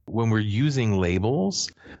when we're using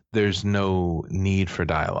labels, there's no need for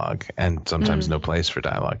dialogue and sometimes no place for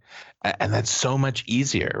dialogue. And that's so much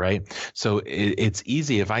easier, right? So it's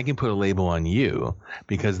easy if I can put a label on you,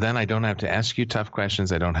 because then I don't have to ask you tough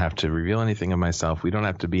questions. I don't have to reveal anything of myself. We don't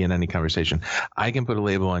have to be in any conversation. I can put a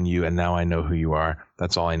label on you, and now I know who you are.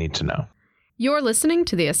 That's all I need to know. You're listening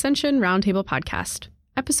to the Ascension Roundtable Podcast,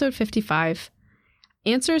 episode 55,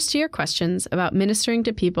 Answers to Your Questions About Ministering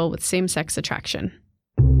to People with Same-Sex Attraction.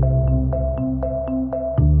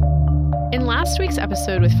 In last week's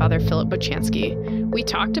episode with Father Philip Bochanski, we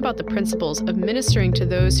talked about the principles of ministering to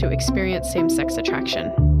those who experience same-sex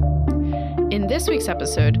attraction. In this week's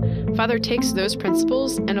episode, Father takes those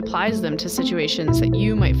principles and applies them to situations that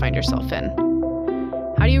you might find yourself in.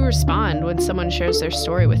 How do you respond when someone shares their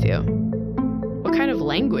story with you? What kind of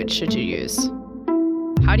language should you use?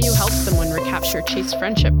 How do you help someone recapture chaste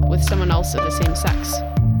friendship with someone else of the same sex?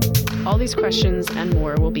 All these questions and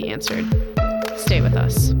more will be answered. Stay with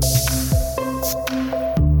us.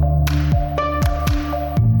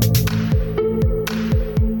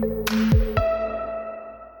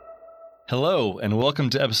 Hello, and welcome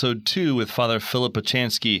to episode 2 with Father Philip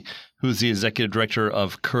Bochanski, who is the executive director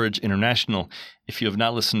of Courage International. If you have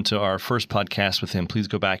not listened to our first podcast with him, please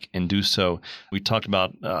go back and do so. We talked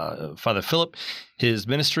about Father Philip, his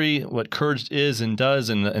ministry, what Courage is and does,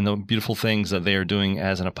 and the beautiful things that they are doing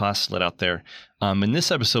as an apostolate out there. In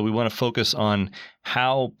this episode, we want to focus on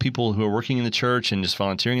how people who are working in the church and just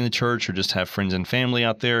volunteering in the church or just have friends and family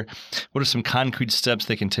out there, what are some concrete steps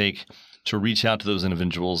they can take to reach out to those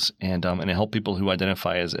individuals and help people who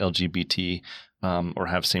identify as LGBT or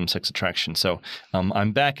have same-sex attraction. So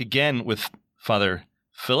I'm back again with Father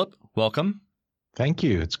Philip. Welcome. Thank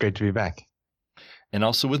you. It's great to be back. And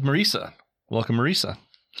also with Marisa. Welcome, Marisa.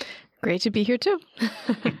 Great to be here too.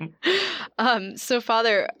 So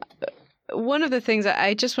Father, one of the things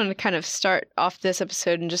I just wanted to kind of start off this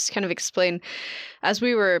episode and just kind of explain, as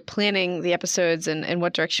we were planning the episodes and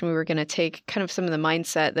what direction we were going to take, kind of some of the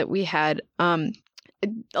mindset that we had. A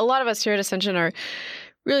lot of us here at Ascension are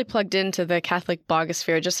really plugged into the Catholic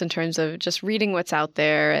blogosphere, just in terms of just reading what's out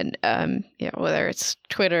there, and whether it's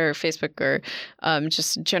Twitter or Facebook or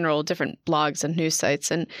just general different blogs and news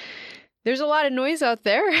sites. And there's a lot of noise out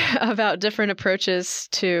there about different approaches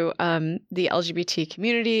to the LGBT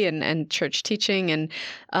community and church teaching.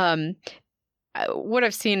 And what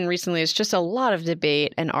I've seen recently is just a lot of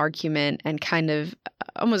debate and argument and kind of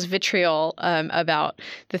almost vitriol about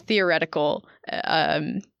the theoretical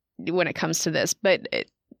when it comes to this. But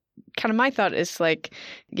kind of my thought is like,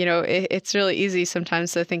 it's really easy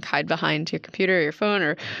sometimes to hide behind your computer or your phone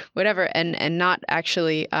or whatever and not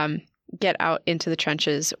actually get out into the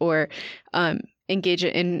trenches or engage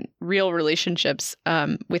in real relationships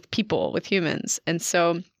with people, with humans. And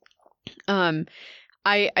so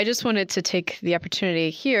I just wanted to take the opportunity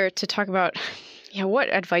here to talk about what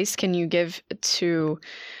advice can you give to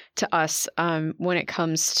us when it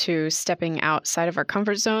comes to stepping outside of our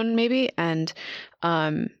comfort zone maybe and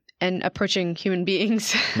approaching human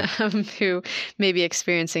beings who may be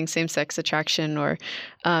experiencing same-sex attraction, or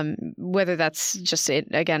whether that's just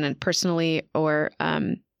again personally or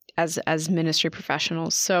as ministry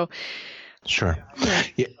professionals. So, sure.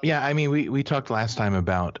 Yeah. I mean, we talked last time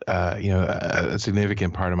about, a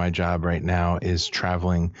significant part of my job right now is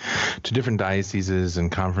traveling to different dioceses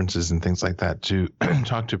and conferences and things like that to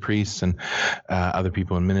talk to priests and other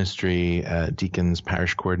people in ministry, deacons,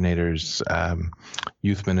 parish coordinators,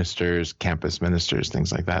 youth ministers, campus ministers,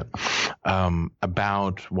 things like that,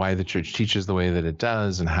 about why the church teaches the way that it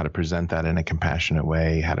does and how to present that in a compassionate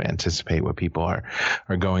way, how to anticipate what people are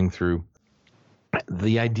going through.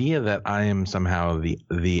 The idea that I am somehow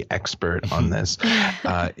the expert on this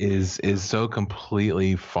is so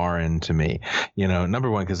completely foreign to me. Number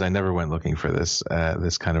one, because I never went looking for this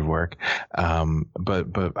kind of work,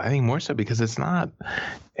 but I think more so because it's not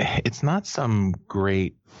some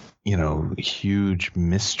great huge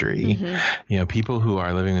mystery. Mm-hmm. People who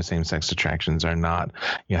are living with same-sex attractions are not,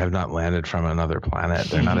 have not landed from another planet.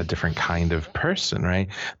 They're not a different kind of person, right?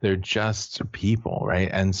 They're just people, right?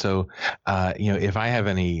 And so, if I have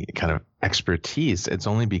any kind of expertise, it's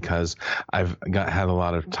only because I've had a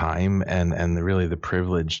lot of time and really the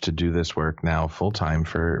privilege to do this work now full time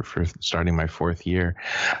for starting my 4th year.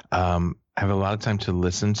 I have a lot of time to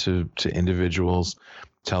listen to individuals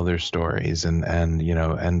tell their stories and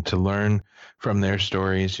to learn from their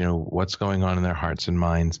stories, what's going on in their hearts and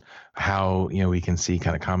minds, how, we can see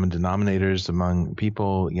kind of common denominators among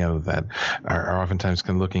people, that are oftentimes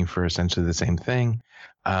looking for essentially the same thing.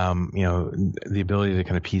 the ability to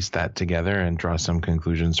kind of piece that together and draw some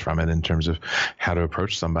conclusions from it in terms of how to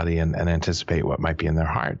approach somebody and anticipate what might be in their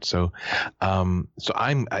heart. So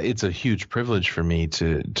it's a huge privilege for me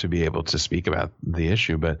to be able to speak about the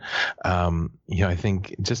issue. But, I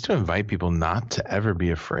think just to invite people not to ever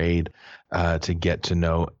be afraid to get to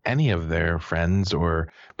know any of their friends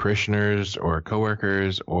or parishioners or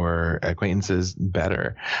coworkers or acquaintances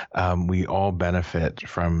better. We all benefit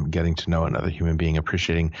from getting to know another human being,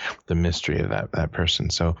 appreciating the mystery of that person.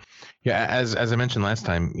 So, yeah, as I mentioned last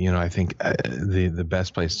time, I think the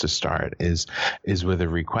best place to start is with a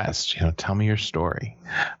request. Tell me your story,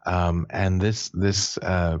 and this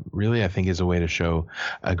really, I think, is a way to show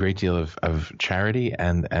a great deal of charity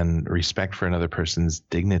and respect for another person's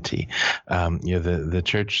dignity. The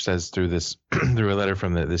church says through this through a letter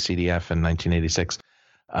from the CDF in 1986.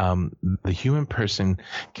 The human person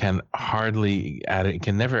can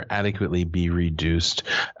never adequately be reduced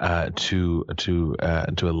to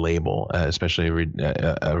a label, especially a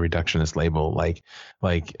reductionist label like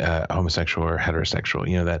homosexual or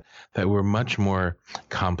heterosexual. That we're much more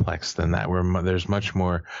complex than that. There's much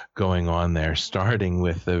more going on there, starting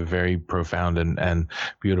with the very profound and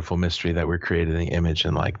beautiful mystery that we're created in the image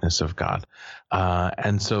and likeness of God.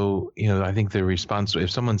 And so, I think the response, if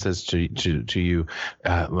someone says to you,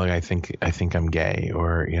 look, I think I'm gay,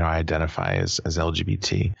 or, I identify as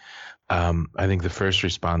LGBT. I think the first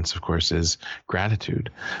response, of course, is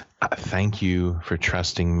gratitude. Thank you for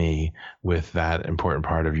trusting me with that important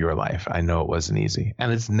part of your life. I know it wasn't easy,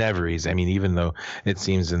 and it's never easy. I mean, even though it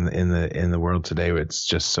seems in the world today, it's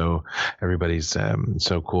just so everybody's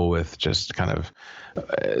so cool with just kind of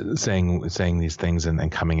saying these things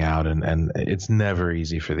and coming out, and it's never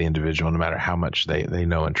easy for the individual, no matter how much they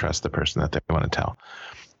know and trust the person that they want to tell.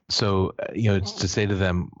 So, it's to say to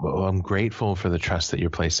them, well, I'm grateful for the trust that you're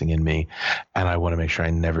placing in me, and I want to make sure I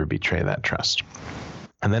never betray that trust.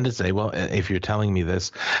 And then to say, well, if you're telling me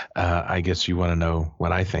this, I guess you want to know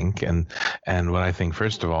what I think. And what I think,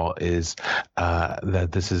 first of all, is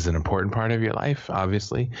that this is an important part of your life,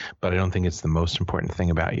 obviously, but I don't think it's the most important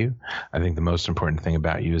thing about you. I think the most important thing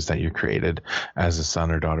about you is that you're created as a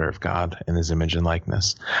son or daughter of God in his image and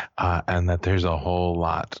likeness, and that there's a whole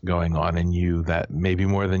lot going on in you that maybe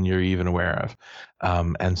more than you're even aware of.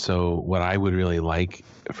 And so what I would really like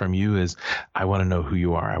from you is, I want to know who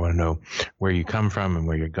you are. I want to know where you come from and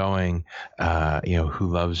where you're going, who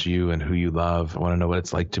loves you and who you love. I want to know what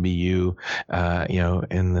it's like to be you,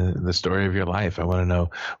 in the story of your life. I want to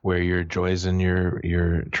know where your joys and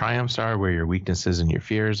your triumphs are, where your weaknesses and your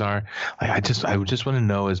fears are. I would just want to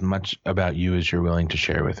know as much about you as you're willing to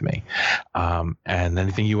share with me. And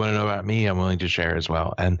anything you want to know about me, I'm willing to share as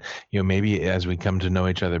well. And, maybe as we come to know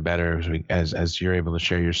each other better, as you're able to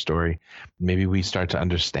share your story, maybe we start to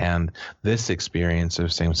understand this experience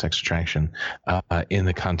of same-sex attraction in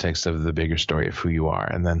the context of the bigger story of who you are,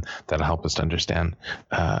 and then that'll help us to understand,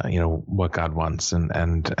 what God wants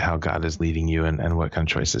and how God is leading you and what kind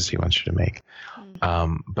of choices He wants you to make.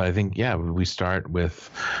 But I think, we start with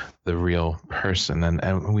the real person,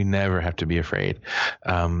 and we never have to be afraid.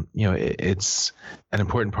 It's an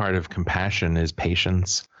important part of compassion is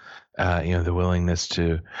patience. The willingness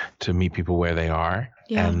to meet people where they are,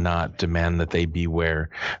 and not demand that they be where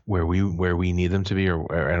we need them to be,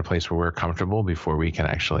 or at a place where we're comfortable before we can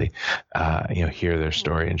actually, hear their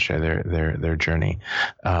story and share their journey.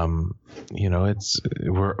 We're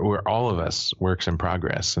all of us works in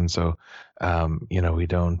progress. And so, we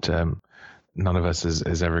don't, none of us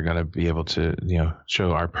is ever going to be able to,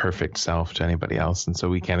 show our perfect self to anybody else. And so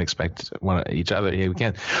we can't expect each other. We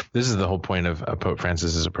can't. This is the whole point of Pope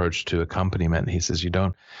Francis's approach to accompaniment. He says, you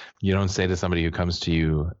don't say to somebody who comes to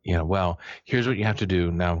you, well, here's what you have to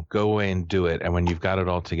do. Now go away and do it. And when you've got it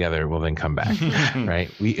all together, well, then come back. Right.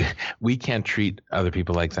 We can't treat other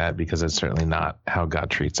people like that, because it's certainly not how God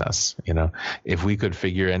treats us. If we could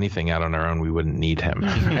figure anything out on our own, we wouldn't need him.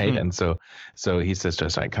 Right. And so he says to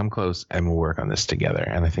us, all right, come close and we'll work on this together.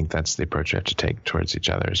 And I think that's the approach you have to take towards each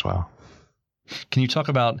other as well. Can you talk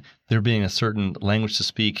about there being a certain language to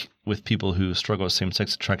speak with people who struggle with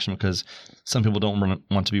same-sex attraction? Because some people don't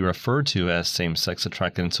want to be referred to as same-sex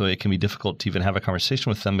attracted, and so it can be difficult to even have a conversation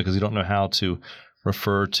with them because you don't know how to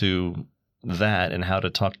refer to that and how to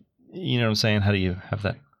talk. You know what I'm saying? How do you have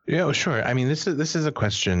that? Yeah, well, sure. I mean, this is a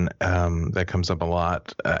question that comes up a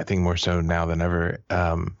lot. I think more so now than ever.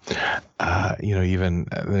 Even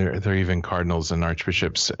there are even cardinals and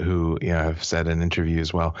archbishops who have said in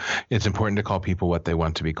interviews, well, it's important to call people what they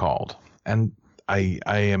want to be called. And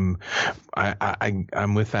I'm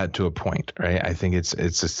with that to a point, right? I think it's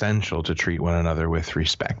essential to treat one another with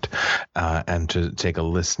respect, and to take a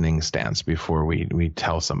listening stance before we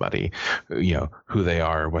tell somebody, who they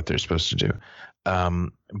are, what they're supposed to do.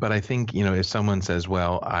 But I think, if someone says,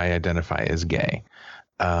 well, I identify as gay,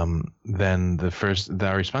 then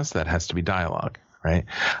the response to that has to be dialogue, right?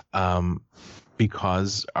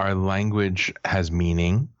 Because our language has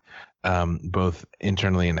meaning, both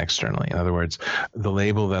internally and externally. In other words, the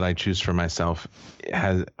label that I choose for myself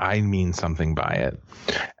I mean something by it,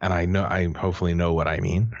 and I hopefully know what I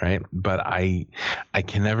mean, right? But I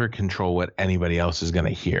can never control what anybody else is going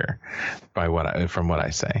to hear from what I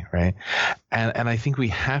say, right? And I think we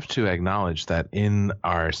have to acknowledge that in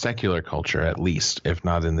our secular culture, at least, if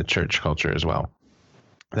not in the church culture as well,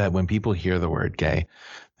 that when people hear the word gay,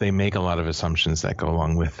 they make a lot of assumptions that go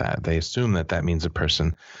along with that. They assume that means a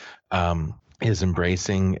person is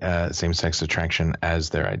embracing same-sex attraction as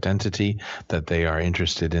their identity, that they are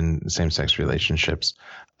interested in same-sex relationships,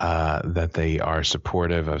 that they are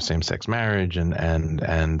supportive of same-sex marriage,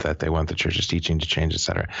 and that they want the church's teaching to change,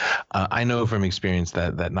 etc. I know from experience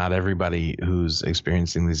that not everybody who's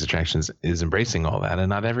experiencing these attractions is embracing all that, and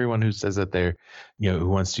not everyone who says that they're, who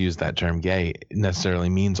wants to use that term gay necessarily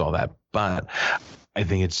means all that. But I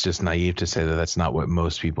think it's just naive to say that that's not what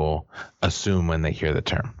most people assume when they hear the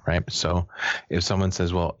term, right? So if someone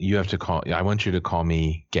says, well, I want you to call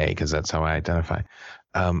me gay because that's how I identify.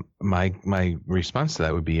 My response to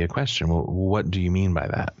that would be a question. Well, what do you mean by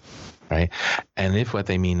that? Right. And if what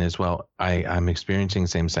they mean is, well, I'm experiencing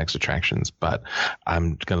same-sex attractions, but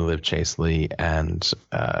I'm going to live chastely, and,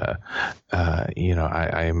 I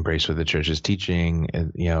embrace what the church is teaching.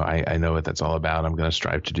 And, I know what that's all about. I'm going to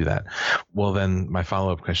strive to do that. Well, then my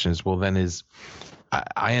follow-up question is,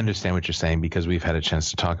 I understand what you're saying because we've had a chance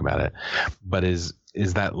to talk about it, but is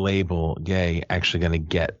that label gay actually going to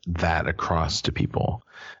get that across to people?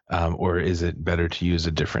 Or is it better to use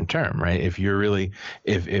a different term, right? If you're really,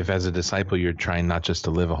 if as a disciple, you're trying not just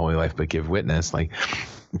to live a holy life, but give witness, like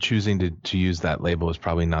choosing to use that label is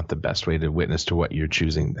probably not the best way to witness to how you're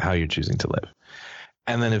choosing to live.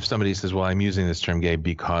 And then if somebody says, well, I'm using this term gay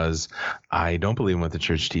because I don't believe in what the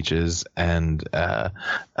church teaches, and, I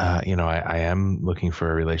am looking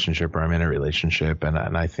for a relationship, or I'm in a relationship, and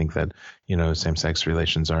I think that, same-sex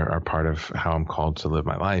relations are part of how I'm called to live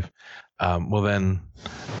my life. Well, then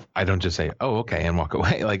I don't just say, oh, okay, and walk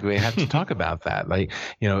away. Like, we have to talk about that. Like,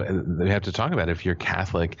 we have to talk about if you're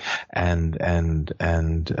Catholic and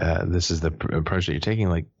this is the approach that you're taking.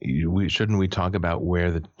 Like, shouldn't we talk about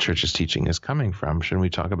where the church's teaching is coming from? Shouldn't we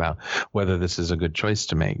talk about whether this is a good choice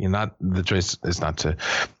to make? The choice is not to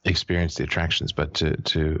experience the attractions, but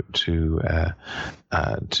to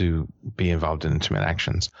be involved in intimate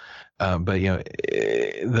actions. But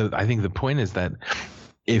I think the point is that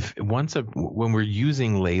when we're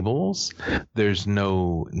using labels, there's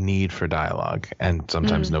no need for dialogue, and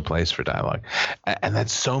sometimes no place for dialogue. And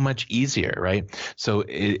that's so much easier, right? So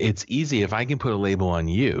it's easy if I can put a label on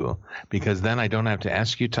you, because then I don't have to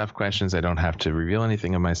ask you tough questions. I don't have to reveal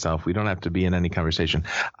anything of myself. We don't have to be in any conversation.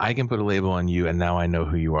 I can put a label on you, and now I know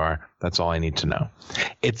who you are. That's all I need to know.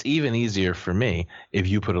 It's even easier for me if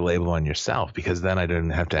you put a label on yourself, because then I don't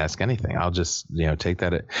have to ask anything. I'll just, take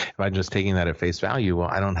that if I'm just taking that at face value, well,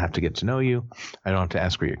 I don't have to get to know you. I don't have to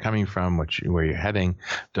ask where you're coming from, where you're heading.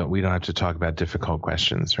 We don't have to talk about difficult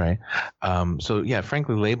questions, right? So yeah,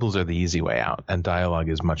 frankly, labels are the easy way out, and dialogue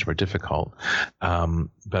is much more difficult.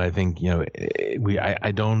 But I think,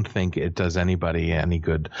 I don't think it does anybody any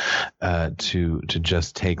good to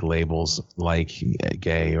just take labels like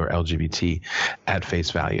gay or LGBT at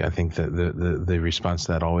face value. I think that the response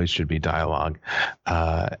to that always should be dialogue,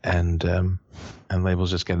 and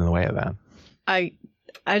labels just get in the way of that.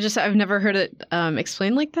 I've never heard it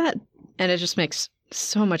explained like that, and it just makes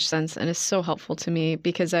so much sense, and is so helpful to me,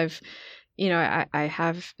 because I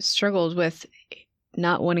have struggled with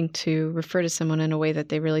not wanting to refer to someone in a way that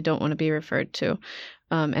they really don't want to be referred to,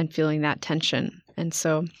 and feeling that tension. And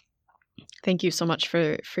so thank you so much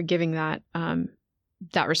for giving that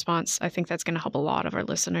response. I think that's going to help a lot of our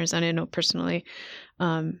listeners, and I know personally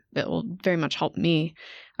it will very much help me.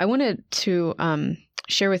 I wanted to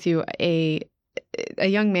share with you a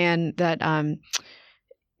young man that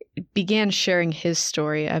began sharing his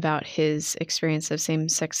story about his experience of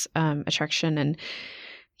same-sex attraction. And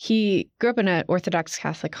he grew up in an Orthodox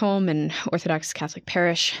Catholic home and Orthodox Catholic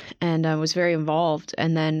parish, and was very involved.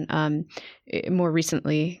 And then more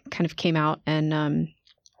recently kind of came out, and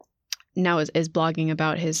now is blogging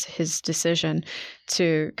about his decision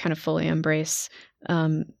to kind of fully embrace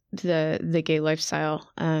the gay lifestyle.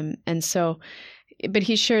 And so, but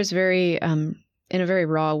he shares very in a very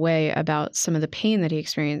raw way about some of the pain that he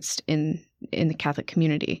experienced in the Catholic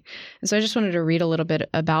community. And so I just wanted to read a little bit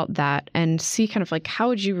about that and see kind of like, how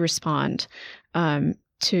would you respond to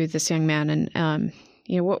this young man? And,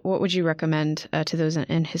 what would you recommend to those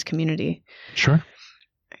in his community? Sure.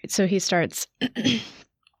 So he starts,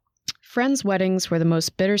 friends' weddings were the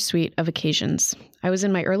most bittersweet of occasions. I was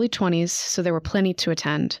in my early 20s, so there were plenty to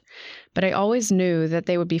attend, but I always knew that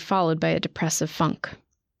they would be followed by a depressive funk.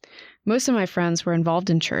 Most of my friends were involved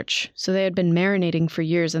in church, so they had been marinating for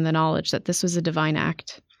years in the knowledge that this was a divine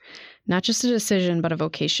act, not just a decision, but a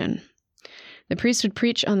vocation. The priest would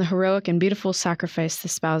preach on the heroic and beautiful sacrifice the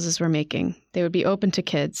spouses were making. They would be open to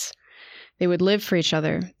kids. They would live for each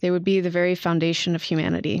other. They would be the very foundation of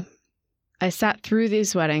humanity. I sat through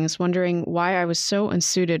these weddings wondering why I was so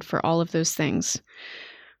unsuited for all of those things.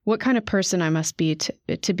 What kind of person I must be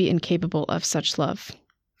to be incapable of such love.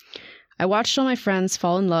 I watched all my friends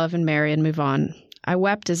fall in love and marry and move on. I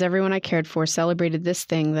wept as everyone I cared for celebrated this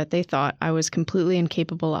thing that they thought I was completely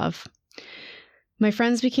incapable of. My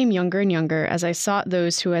friends became younger and younger as I sought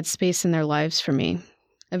those who had space in their lives for me.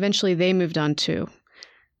 Eventually they moved on too.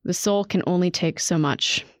 The soul can only take so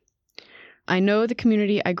much. I know the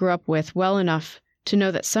community I grew up with well enough to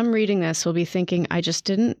know that some reading this will be thinking I just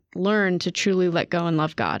didn't learn to truly let go and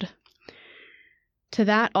love God. To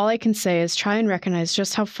that, all I can say is try and recognize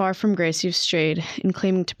just how far from grace you've strayed in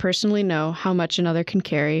claiming to personally know how much another can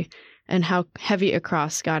carry and how heavy a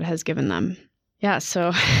cross God has given them. Yeah,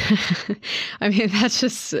 so, I mean, that's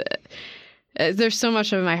just, there's so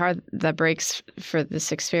much of my heart that breaks for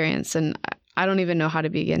this experience, and I don't even know how to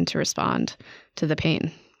begin to respond to the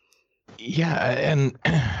pain. Yeah, and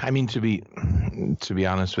I mean, to be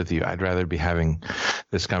honest with you, I'd rather be having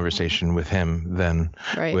this conversation with him than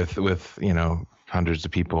with hundreds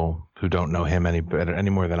of people who don't know him any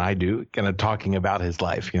more than I do, kind of talking about his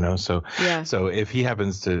life, So, So if he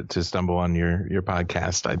happens to stumble on your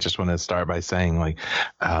podcast, I just want to start by saying, like,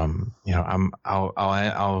 I'll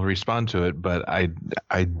respond to it, but I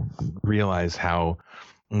realize how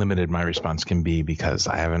limited my response can be because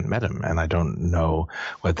I haven't met him and I don't know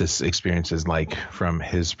what this experience is like from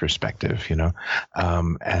his perspective, So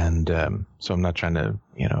I'm not trying to,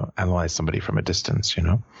 analyze somebody from a distance,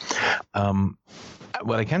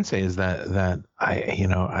 What I can say is that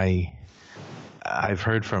I've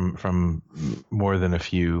heard from more than a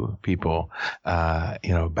few people,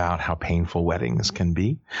 about how painful weddings can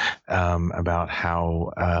be, about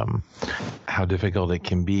how difficult it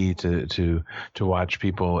can be to watch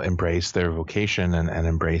people embrace their vocation and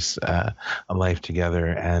embrace a life together,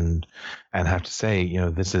 and have to say,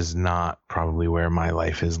 this is not probably where my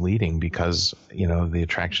life is leading because, the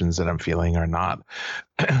attractions that I'm feeling are not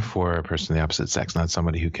for a person of the opposite sex, not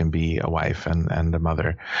somebody who can be a wife and a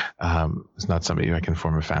mother. It's not somebody who I can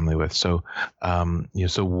form a family with. So,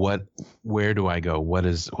 where do I go? What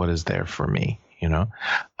is there for me?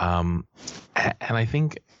 And I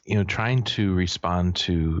think, trying to respond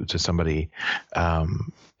to somebody,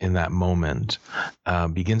 in that moment,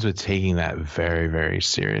 begins with taking that very, very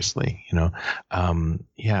seriously,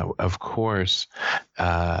 of course,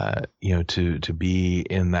 to be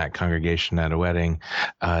in that congregation at a wedding,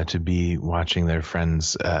 to be watching their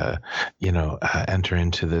friends, enter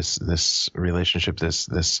into this relationship,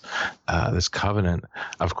 this covenant.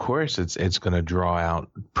 Of course, it's going to draw out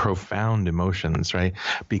profound emotions, right?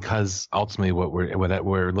 Because ultimately, what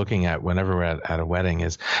we're looking at whenever we're at a wedding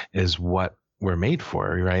is what we're made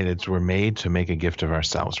for, right? We're made to make a gift of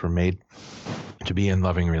ourselves. We're made to be in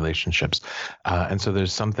loving relationships. And so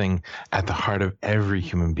there's something at the heart of every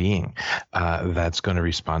human being that's going to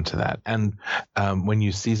respond to that. And when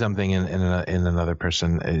you see something in another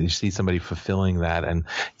person, you see somebody fulfilling that, and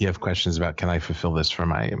you have questions about, can I fulfill this for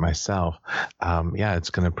myself? It's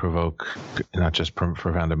going to provoke not just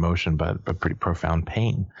profound emotion, but pretty profound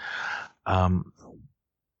pain.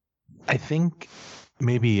 I think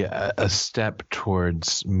maybe a step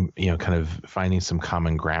towards, kind of finding some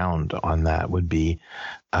common ground on that would be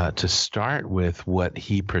to start with what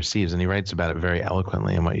he perceives, and he writes about it very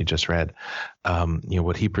eloquently in what you just read.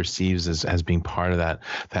 What he perceives as being part of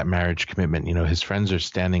that marriage commitment. His friends are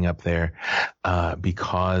standing up there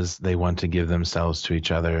because they want to give themselves to each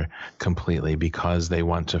other completely, because they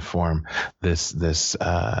want to form this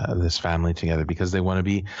family together, because they want to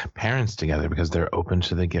be parents together, because they're open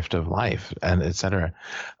to the gift of life, and et cetera.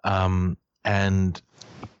 I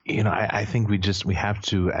think we have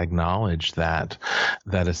to acknowledge that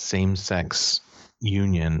a same-sex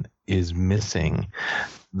union is missing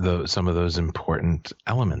some of those important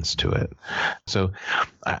elements to it. So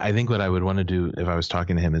I think what I would want to do if I was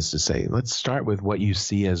talking to him is to say, let's start with what you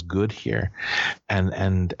see as good here,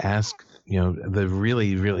 and ask the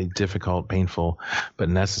really, really difficult, painful, but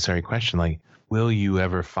necessary question, like, will you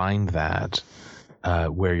ever find that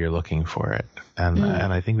where you're looking for it? And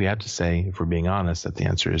I think we have to say, if we're being honest, that the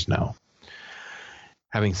answer is no.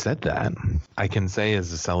 Having said that, I can say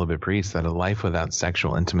as a celibate priest that a life without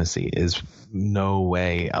sexual intimacy is no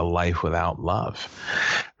way a life without love,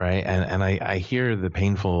 right? And I hear the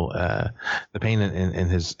pain in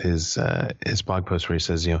his blog post where he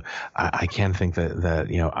says, I can't think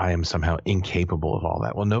that I am somehow incapable of all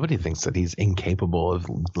that. Well, nobody thinks that he's incapable of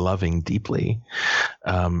loving deeply.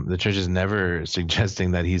 The church is never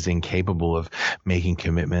suggesting that he's incapable of making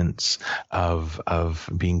commitments, of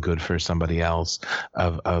being good for somebody else,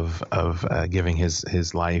 of giving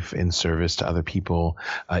his life in service to other people,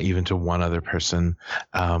 even to one other person.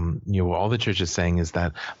 All the church is saying is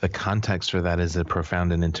that the context for that is a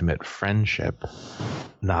profound and intimate friendship,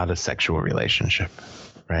 not a sexual relationship.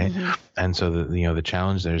 Right. Mm-hmm. And so the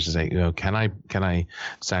challenge there is to say, can I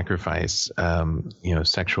sacrifice,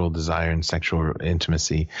 sexual desire and sexual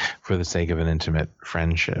intimacy for the sake of an intimate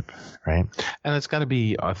friendship. Right. And it's got to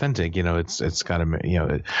be authentic. It's got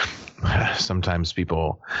to, sometimes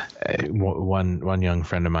people, one young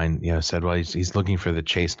friend of mine, said, well, he's looking for the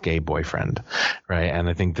chaste gay boyfriend. Right. And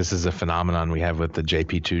I think this is a phenomenon we have with the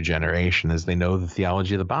JP2 generation, is they know the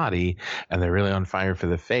theology of the body and they're really on fire for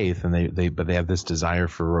the faith. And but they have this desire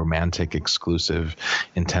for romantic, exclusive,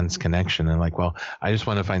 intense connection. And like, well, I just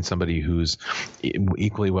want to find somebody who's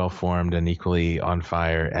equally well-formed and equally on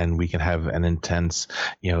fire, and we can have an intense,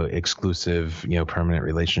 exclusive, permanent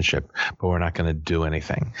relationship, but we're not going to do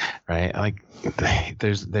anything, right? Like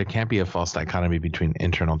there can't be a false dichotomy between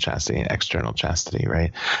internal chastity and external chastity,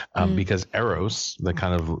 right? Because eros, the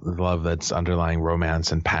kind of love that's underlying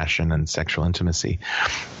romance and passion and sexual intimacy,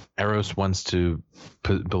 eros wants to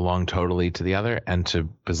belong totally to the other and to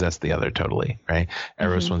possess the other totally, right?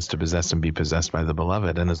 Eros wants to possess and be possessed by the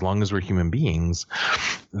beloved. And as long as we're human beings,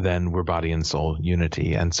 then we're body and soul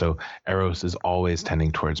unity. And so eros is always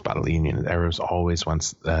tending towards bodily union. Eros always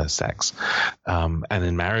wants sex. And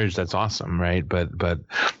in marriage, that's awesome, right? But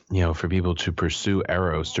for people to pursue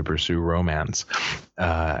eros, to pursue romance,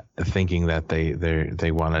 thinking that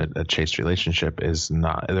they want a chaste relationship is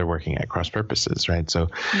not, they're working at cross purposes, right? So,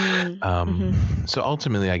 so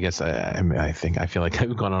ultimately, I guess I feel like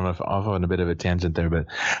I've gone off on a bit of a tangent there, but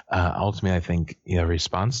ultimately, I think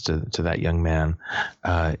response to that young man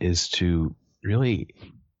is to really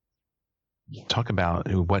talk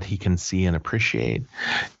about what he can see and appreciate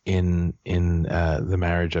in the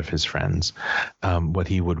marriage of his friends, what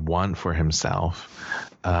he would want for himself,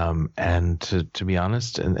 and to be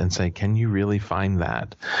honest and say, can you really find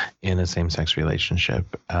that in a same-sex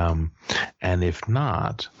relationship? And if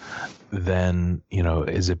not, then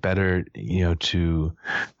is it better to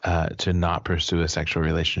not pursue a sexual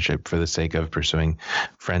relationship for the sake of pursuing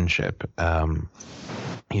friendship, and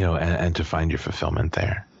to find your fulfillment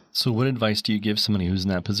there? So what advice do you give somebody who's in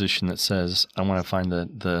that position that says, I want to find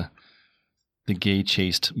the gay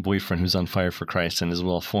chaste boyfriend who's on fire for Christ and is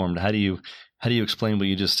well formed? How do you explain what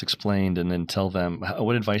you just explained and then tell them,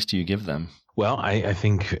 what advice do you give them? Well, I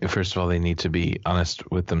think first of all, they need to be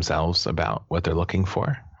honest with themselves about what they're looking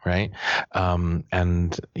for. Right. And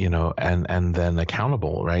then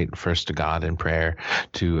accountable, right? First to God in prayer,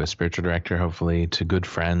 to a spiritual director, hopefully, to good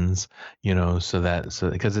friends,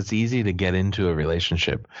 because it's easy to get into a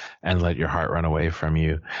relationship and let your heart run away from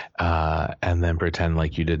you, and then pretend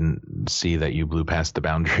like you didn't see that you blew past the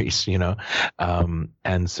boundaries,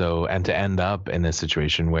 and to end up in a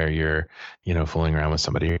situation where you're, fooling around with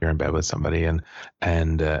somebody, you're in bed with somebody and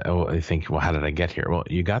I think, well, how did I get here? Well,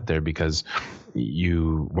 you got there because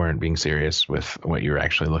you weren't being serious with what you were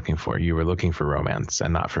actually looking for. You were looking for romance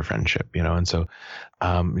and not for friendship, and so,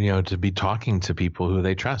 to be talking to people who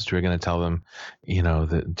they trust, who are going to tell them,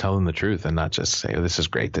 tell them the truth and not just say, oh, this is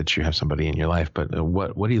great that you have somebody in your life, but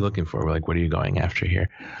what are you looking for? Like, what are you going after here?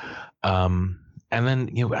 And then,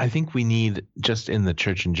 I think we need, just in the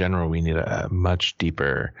church in general, we need a much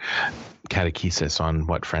deeper catechesis on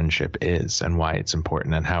what friendship is and why it's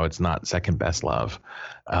important and how it's not second best love,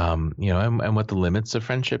 and what the limits of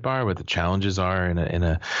friendship are, what the challenges are in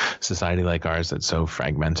a society like ours that's so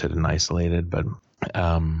fragmented and isolated. But,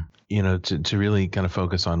 to really kind of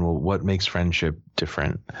focus on, well, what makes friendship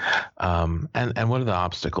different, and what are the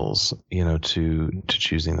obstacles, to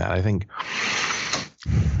choosing that. I think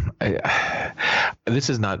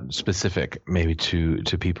this is not specific maybe to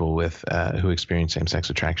people with who experience same-sex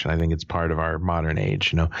attraction. I think it's part of our modern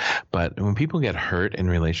age, but when people get hurt in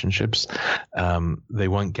relationships, they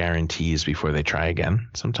want guarantees before they try again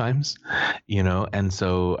sometimes, and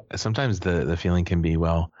so sometimes the feeling can be,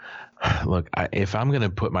 well, look, if I'm going to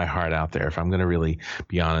put my heart out there, if I'm going to really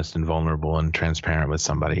be honest and vulnerable and transparent with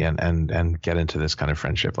somebody and get into this kind of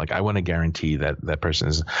friendship, like I want to guarantee that that person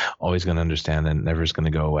is always going to understand and never is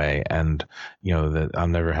going to go away. And, that I'll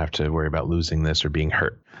never have to worry about losing this or being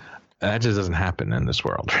hurt. That just doesn't happen in this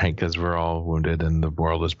world, right? Because we're all wounded and the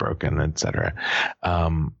world is broken, et cetera.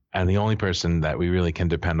 And the only person that we really can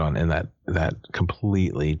depend on in that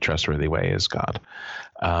completely trustworthy way is God.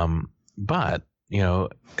 But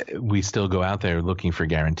we still go out there looking for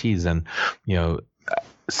guarantees, and,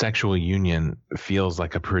 sexual union feels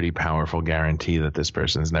like a pretty powerful guarantee that this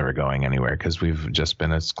person is never going anywhere because we've just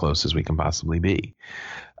been as close as we can possibly be.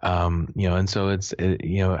 And so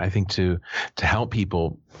I think to help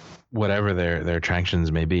people, whatever their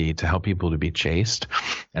attractions may be, to help people to be chaste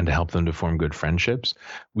and to help them to form good friendships,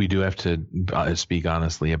 we do have to speak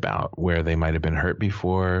honestly about where they might have been hurt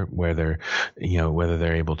before, whether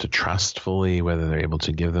they're able to trust fully, whether they're able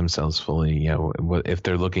to give themselves fully, if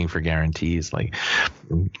they're looking for guarantees, like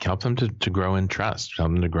help them to grow in trust,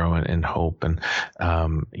 help them to grow in hope, and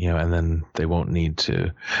and then they won't need to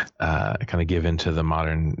kind of give into the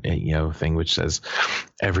modern thing which says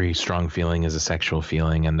every strong feeling is a sexual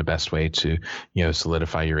feeling, and the best way to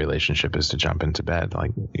solidify your relationship is to jump into bed.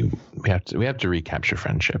 Like we have to recapture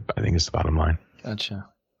friendship, I think, is the bottom line. Gotcha.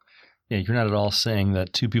 Yeah, you're not at all saying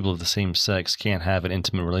that two people of the same sex can't have an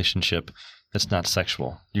intimate relationship that's not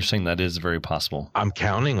sexual. You're saying that is very possible. I'm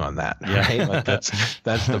counting on that. Right? Yeah. Like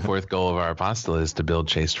that's the fourth goal of our apostole, is to build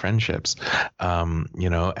chaste friendships. And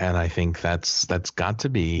I think that's got to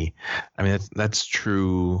be. I mean, that's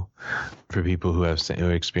true for people who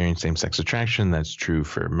experience same-sex attraction. That's true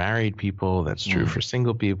for married people. That's true for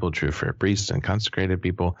single people. True for priests and consecrated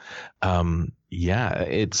people.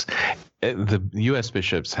 The U.S.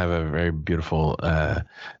 bishops have a very beautiful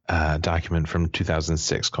document from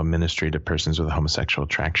 2006 called Ministry to Persons with a Homosexual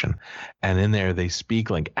Attraction. And in there, they speak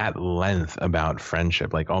like at length about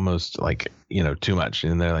friendship, like almost like, too much.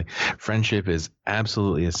 And they're like, friendship is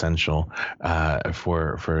absolutely essential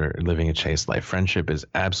for living a chaste life. Friendship is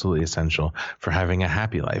absolutely essential for having a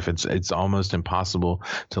happy life. It's almost impossible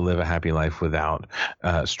to live a happy life without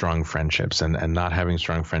strong friendships, and not having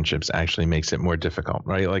strong friendships actually makes it more difficult,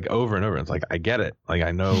 right? Like over and over. It's like, I get it. Like,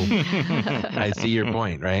 I know, I see your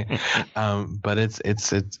point. Right. But it's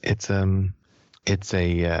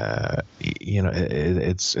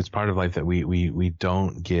part of life that we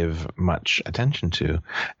don't give much attention to,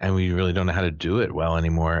 and we really don't know how to do it well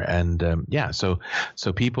anymore. And so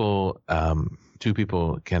people, two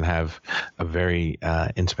people can have a very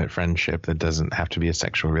intimate friendship that doesn't have to be a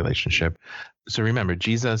sexual relationship. So remember,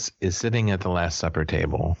 Jesus is sitting at the Last Supper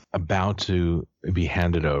table, about to be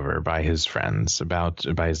handed over by his friends,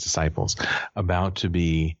 by his disciples, about to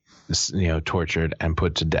be tortured and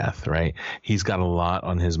put to death, right? He's got a lot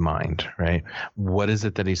on his mind, right? What is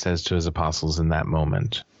it that he says to his apostles in that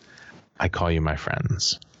moment? I call you my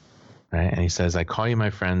friends, right? And he says, I call you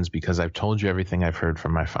my friends because I've told you everything I've heard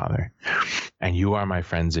from my Father, and you are my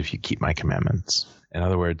friends if you keep my commandments. In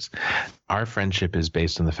other words, our friendship is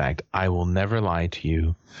based on the fact I will never lie to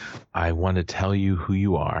you. I want to tell you who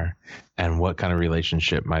you are and what kind of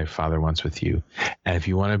relationship my Father wants with you. And if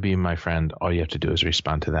you want to be my friend, all you have to do is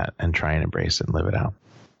respond to that and try and embrace it and live it out.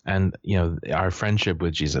 And, our friendship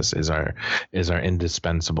with Jesus is our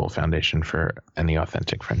indispensable foundation for any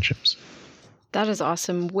authentic friendships. That is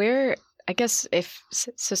awesome. I guess if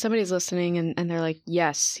somebody's listening and they're like,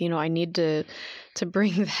 yes, I need to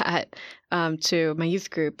bring that to my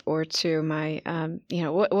youth group or to my,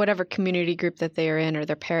 whatever community group that they are in or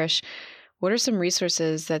their parish, what are some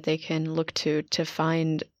resources that they can look to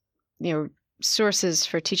find, sources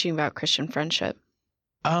for teaching about Christian friendship?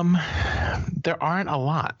 There aren't a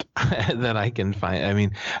lot that I can find. I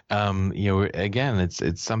mean, again,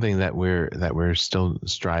 it's something that we're still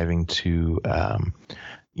striving to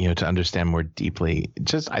understand more deeply.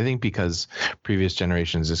 Just, I think, because previous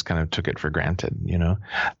generations just kind of took it for granted,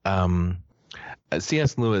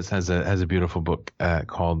 C.S. Lewis has a beautiful book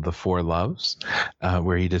called The Four Loves,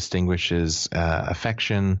 where he distinguishes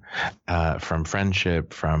affection from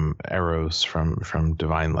friendship, from eros, from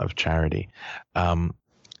divine love, charity.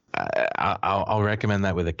 I'll recommend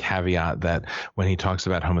that with a caveat that when he talks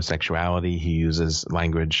about homosexuality, he uses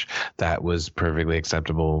language that was perfectly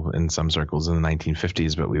acceptable in some circles in the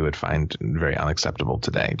 1950s, but we would find very unacceptable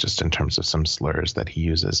today, just in terms of some slurs that he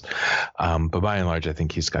uses. But by and large, I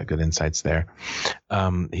think he's got good insights there.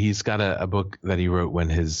 He's got a book that he wrote when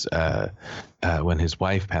his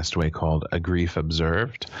wife passed away called A Grief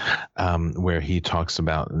Observed, where he talks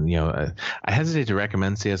about, I hesitate to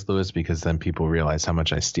recommend C.S. Lewis because then people realize how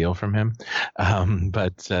much I steal from him.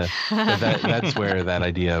 But that's where that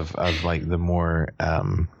idea of like the more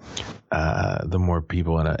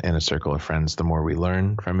people in a circle of friends, the more we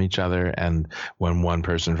learn from each other. And when one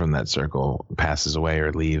person from that circle passes away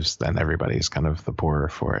or leaves, then everybody's kind of the poorer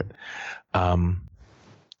for it.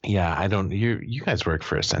 Yeah, I don't. You guys work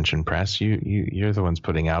for Ascension Press. You're the ones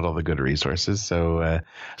putting out all the good resources. So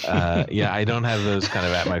yeah, I don't have those kind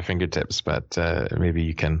of at my fingertips, but maybe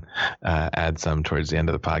you can add some towards the end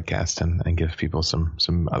of the podcast and give people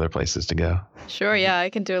some other places to go. Sure. Yeah, I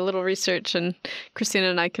can do a little research, and Christina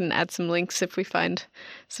and I can add some links if we find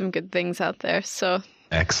some good things out there. So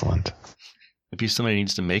excellent. Maybe somebody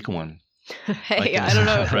needs to make one. Hey, like I don't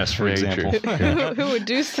know. Press, for example. Who would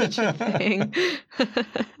do such a thing?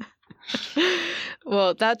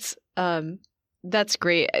 Well, that's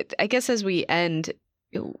great. I guess as we end,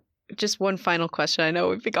 just one final question. I know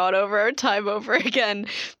we've gone over our time over again,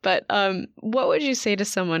 but what would you say to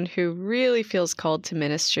someone who really feels called to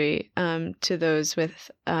ministry, to those with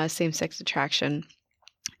same-sex attraction?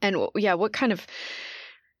 And what kind of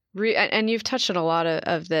and you've touched on a lot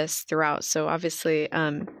of this throughout. So obviously,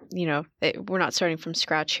 we're not starting from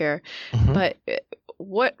scratch here. Mm-hmm. But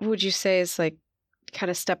what would you say is like kind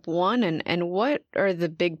of step one, and what are the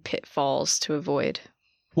big pitfalls to avoid?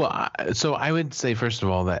 Well, so I would say, first of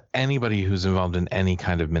all, that anybody who's involved in any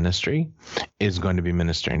kind of ministry is going to be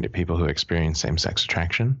ministering to people who experience same-sex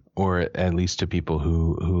attraction, or at least to people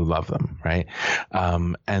who love them, right?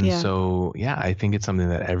 So, I think it's something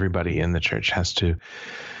that everybody in the church has to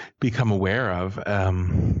become aware of,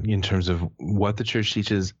 in terms of what the church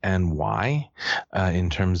teaches and why, in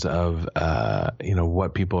terms of how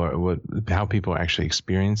people are actually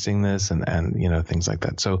experiencing this, and things like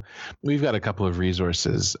that. So we've got a couple of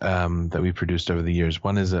resources that we produced over the years.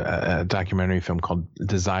 One is a documentary film called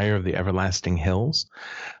Desire of the Everlasting Hills,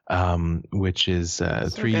 which is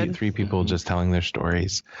three people just telling their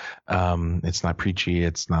stories. It's not preachy.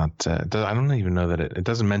 It's not. I don't even know that it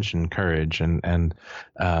doesn't mention courage, and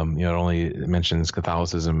it only mentions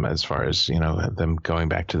Catholicism as far as them going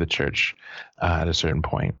back to the church at a certain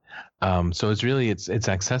point. So it's really it's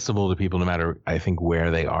accessible to people no matter, I think,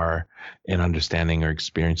 where they are in understanding or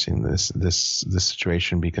experiencing this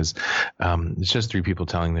situation, because it's just three people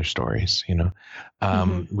telling their stories.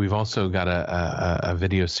 Mm-hmm. We've also got a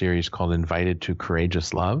video series called Invited to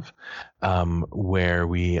Courageous Love, where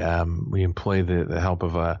we employ the help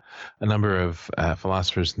of a number of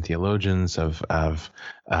philosophers and theologians, of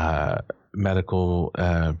medical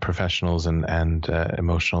professionals and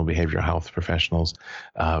emotional behavioral health professionals,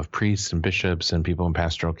 of priests and bishops and people in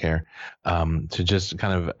pastoral care, to just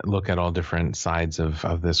kind of look at all different sides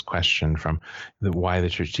of this question, from why the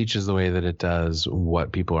church teaches the way that it does,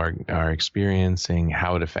 what people are experiencing,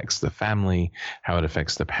 how it affects the family, how it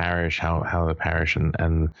affects the parish, how the parish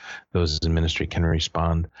and those in ministry can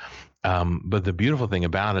respond. But the beautiful thing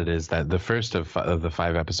about it is that the first of the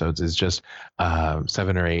 5 episodes is just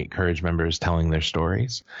 7 or 8 Courage members telling their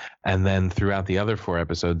stories. And then throughout the other 4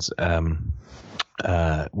 episodes,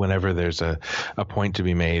 whenever there's a point to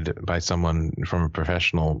be made by someone from a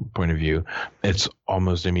professional point of view, it's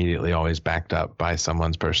almost immediately always backed up by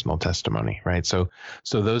someone's personal testimony, right? So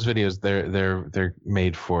those videos, they're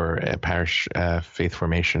made for parish faith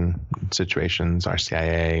formation situations,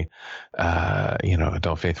 RCIA,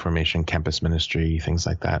 adult faith formation, campus ministry, things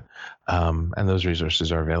like that, and those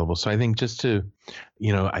resources are available. So I think just to,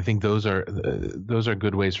 I think those are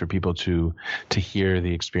good ways for people to hear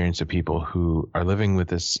the experience of people who are living with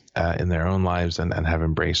this in their own lives and have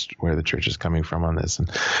embraced where the church is coming from on this,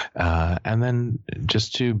 and then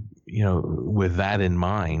just to, with that in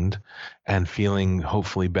mind, and feeling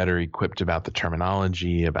hopefully better equipped about the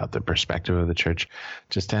terminology, about the perspective of the church,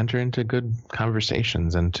 just to enter into good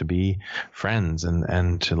conversations and to be friends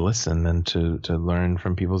and to listen and to learn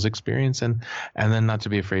from people's experience, and then not to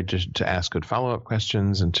be afraid to ask good follow-up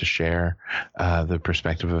questions and to share the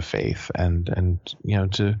perspective of faith, and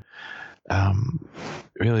to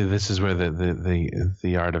really, this is where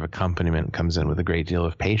the art of accompaniment comes in, with a great deal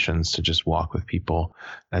of patience, to just walk with people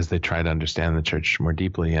as they try to understand the church more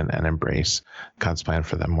deeply and embrace God's plan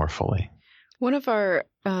for them more fully. One of our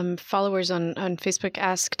followers on Facebook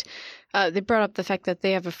asked, They brought up the fact that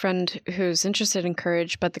they have a friend who's interested in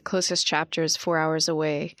Courage, but the closest chapter is 4 hours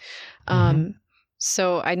away.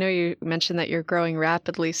 So I know you mentioned that you're growing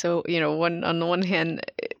rapidly. So, on the one hand,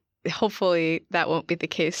 hopefully that won't be the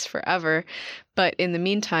case forever. But in the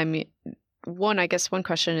meantime, one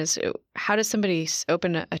question is, how does somebody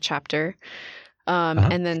open a chapter?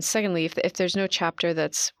 And then secondly, if there's no chapter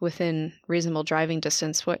that's within reasonable driving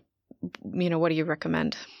distance, what do you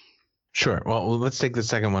recommend? Sure. Well, let's take the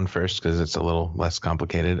second one first because it's a little less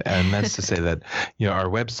complicated. And that's to say that, our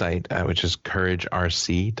website, which is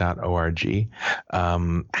couragerc.org,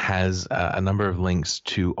 has a number of links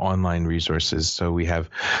to online resources. So we have,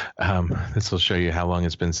 this will show you how long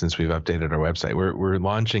it's been since we've updated our website. We're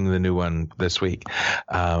launching the new one this week,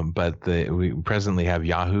 but we presently have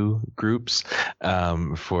Yahoo groups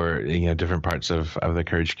for, different parts of the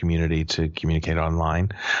Courage community to communicate online.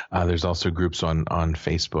 There's also groups on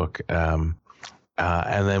Facebook.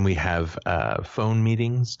 And then we have phone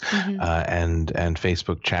meetings and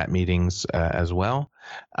Facebook chat meetings as well.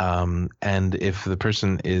 And if the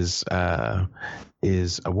person is a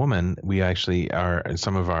woman, we actually are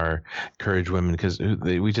some of our Courage women, because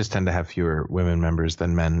we just tend to have fewer women members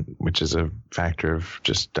than men, which is a factor of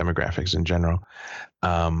just demographics in general.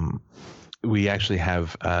 We actually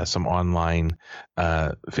have some online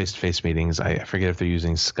face-to-face meetings. I forget if they're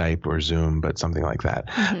using Skype or Zoom, but something like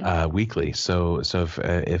that, weekly. So if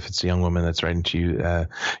it's a young woman that's writing to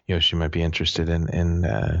you, she might be interested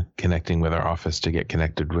in connecting with our office to get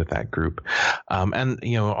connected with that group. And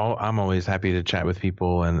I'm always happy to chat with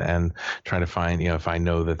people and try to find, if I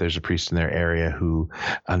know that there's a priest in their area who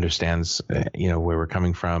understands, where we're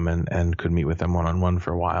coming from and could meet with them one-on-one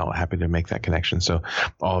for a while, happy to make that connection. So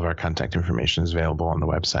all of our contact information is available on the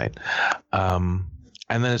website.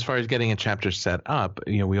 And then as far as getting a chapter set up,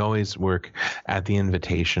 we always work at the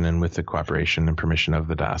invitation and with the cooperation and permission of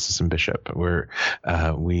the diocesan bishop.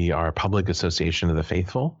 We are a public association of the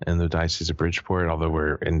faithful in the Diocese of Bridgeport, although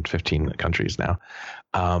we're in 15 countries now.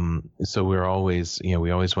 So we're always,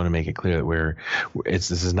 we always want to make it clear that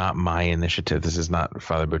this is not my initiative. This is not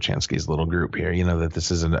Father Bochanski's little group here, that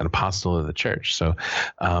this is an apostle of the church. So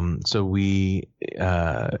we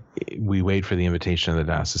wait for the invitation of the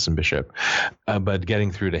diocesan bishop, but getting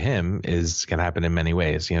through to him can happen in many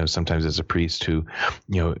ways. Sometimes it's a priest who,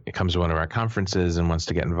 comes to one of our conferences and wants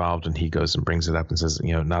to get involved, and he goes and brings it up and says,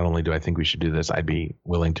 not only do I think we should do this, I'd be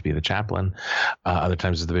willing to be the chaplain. Other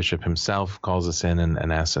times the bishop himself calls us in and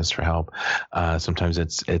asks us for help. Sometimes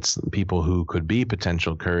it's people who could be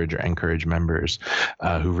potential Courage or Encourage members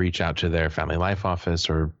who reach out to their family life office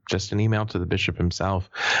or just an email to the bishop himself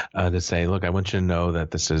to say, look, I want you to know that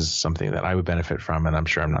this is something that I would benefit from, and I'm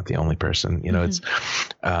sure I'm not the only person. It's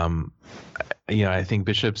I think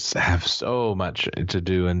bishops have so much to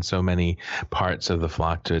do and so many parts of the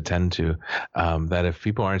flock to attend to that if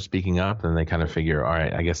people aren't speaking up, then they kind of figure, all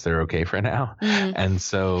right, I guess they're okay for now. And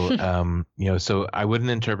so, so I wouldn't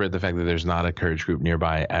interpret the fact that there's not a Courage group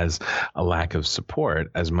nearby as a lack of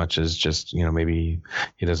support as much as just, maybe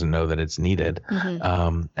he doesn't know that it's needed.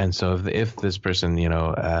 And so if this person,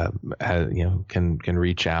 can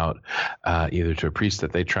reach out either to a priest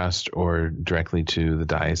that they trust or directly to the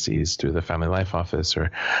diocese through the family life office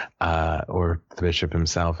or the bishop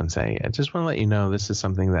himself and say, I just want to let you know this is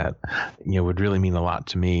something that would really mean a lot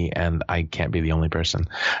to me, and I can't be the only person,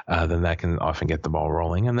 then that can often get the ball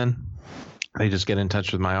rolling. And then they just get in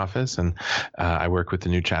touch with my office, and I work with the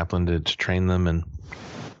new chaplain to train them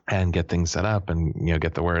and get things set up and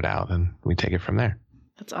get the word out, and we take it from there.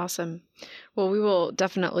 That's awesome. Well, we will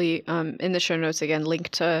definitely, in the show notes again, link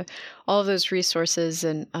to all of those resources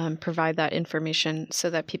and provide that information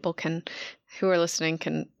so that people who are listening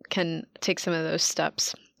can take some of those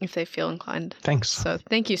steps if they feel inclined. Thanks. So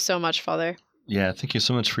thank you so much, Father. Yeah, thank you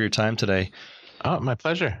so much for your time today. Oh, my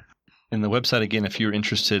pleasure. And the website, again, if you're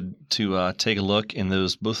interested to take a look in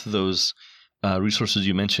both of those resources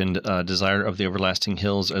you mentioned, Desire of the Everlasting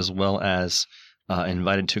Hills as well as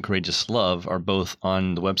Invited to Courageous Love, are both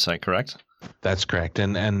on the website, correct? That's correct.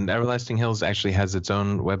 And Everlasting Hills actually has its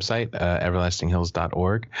own website,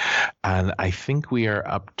 everlastinghills.org. And I think we are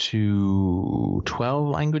up to 12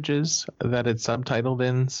 languages that it's subtitled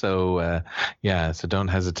in. So, so don't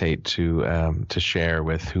hesitate to share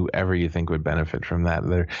with whoever you think would benefit from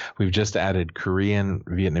that. We've just added Korean,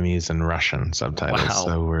 Vietnamese, and Russian subtitles. Wow.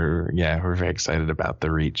 So we're very excited about the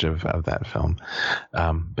reach of that film.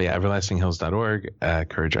 Everlastinghills.org,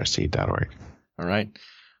 couragerc.org. All right.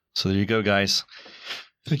 So there you go, guys.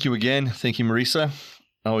 Thank you again. Thank you, Marisa.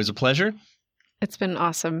 Always a pleasure. It's been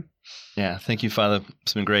awesome. Yeah. Thank you, Father.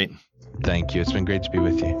 It's been great. Thank you. It's been great to be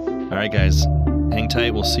with you. All right, guys. Hang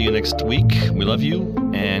tight. We'll see you next week. We love you,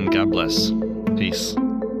 and God bless. Peace.